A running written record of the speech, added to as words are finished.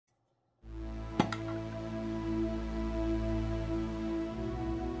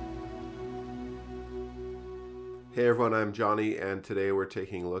Hey everyone, I'm Johnny, and today we're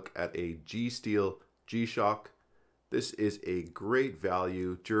taking a look at a G-Steel G-Shock. This is a great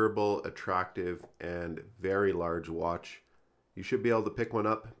value, durable, attractive, and very large watch. You should be able to pick one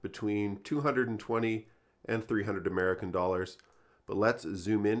up between $220 and $300 American dollars. But let's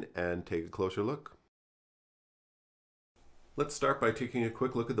zoom in and take a closer look. Let's start by taking a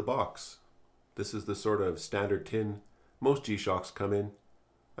quick look at the box. This is the sort of standard tin most G-Shocks come in.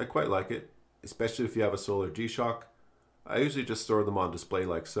 I quite like it, especially if you have a solar G-Shock. I usually just store them on display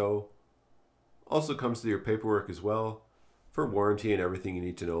like so. Also comes with your paperwork as well, for warranty and everything you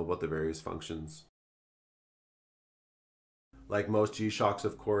need to know about the various functions. Like most G-Shocks,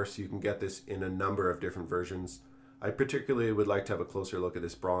 of course, you can get this in a number of different versions. I particularly would like to have a closer look at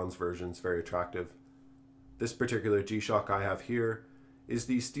this bronze version. It's very attractive. This particular G-Shock I have here is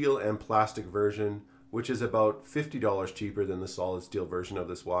the steel and plastic version, which is about $50 cheaper than the solid steel version of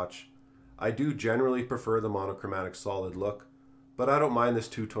this watch. I do generally prefer the monochromatic solid look, but I don't mind this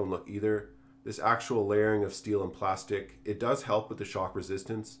two-tone look either. This actual layering of steel and plastic, it does help with the shock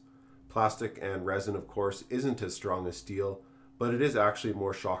resistance. Plastic and resin, of course, isn't as strong as steel, but it is actually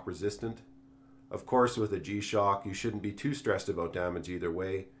more shock resistant. Of course, with a G-Shock, you shouldn't be too stressed about damage either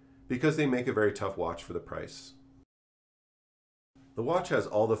way, because they make a very tough watch for the price. The watch has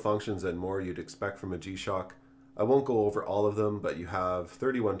all the functions and more you'd expect from a G-Shock. I won't go over all of them, but you have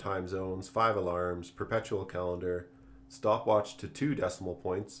 31 time zones, 5 alarms, perpetual calendar, stopwatch to 2 decimal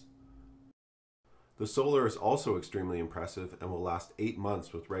points. The solar is also extremely impressive and will last 8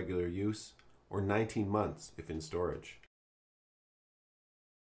 months with regular use, or 19 months if in storage.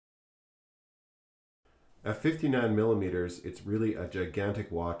 At 59 millimeters, it's really a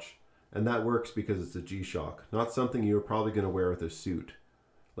gigantic watch, and that works because it's a G-Shock, not something you're probably going to wear with a suit.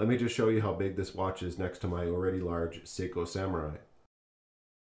 Let me just show you how big this watch is next to my already large Seiko Samurai.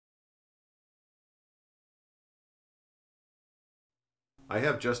 I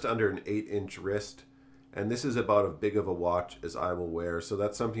have just under an 8-inch wrist, and this is about as big of a watch as I will wear, so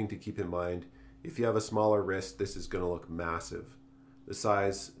that's something to keep in mind. If you have a smaller wrist, this is going to look massive. The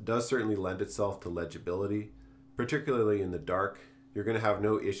size does certainly lend itself to legibility, particularly in the dark. You're going to have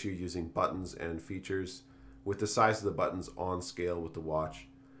no issue using buttons and features with the size of the buttons on scale with the watch.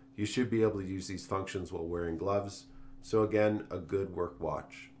 You should be able to use these functions while wearing gloves, so again, a good work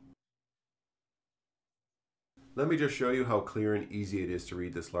watch. Let me just show you how clear and easy it is to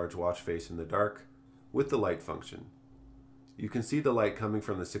read this large watch face in the dark with the light function. You can see the light coming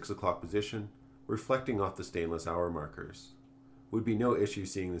from the 6 o'clock position, reflecting off the stainless hour markers. Would be no issue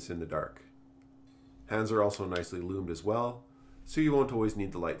seeing this in the dark. Hands are also nicely loomed as well, so you won't always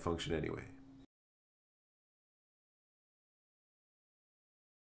need the light function anyway.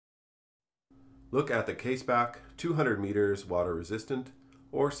 Look at the case back, 200 meters water resistant,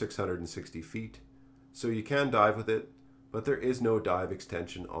 or 660 feet, so you can dive with it, but there is no dive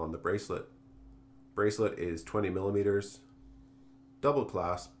extension on the bracelet. Bracelet is 20 millimeters, double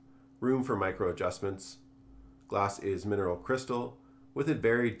clasp, room for micro adjustments. Glass is mineral crystal with a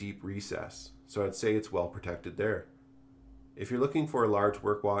very deep recess, so I'd say it's well protected there. If you're looking for a large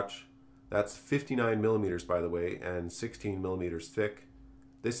work watch, that's 59 millimeters by the way, and 16 millimeters thick,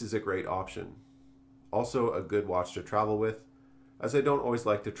 this is a great option. Also a good watch to travel with, as I don't always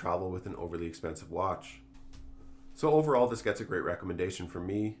like to travel with an overly expensive watch. So overall, this gets a great recommendation from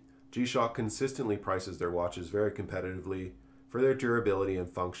me. G-Shock consistently prices their watches very competitively for their durability and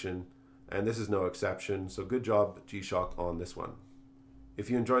function, and this is no exception, so good job G-Shock on this one. If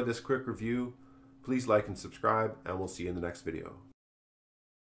you enjoyed this quick review, please like and subscribe, and we'll see you in the next video.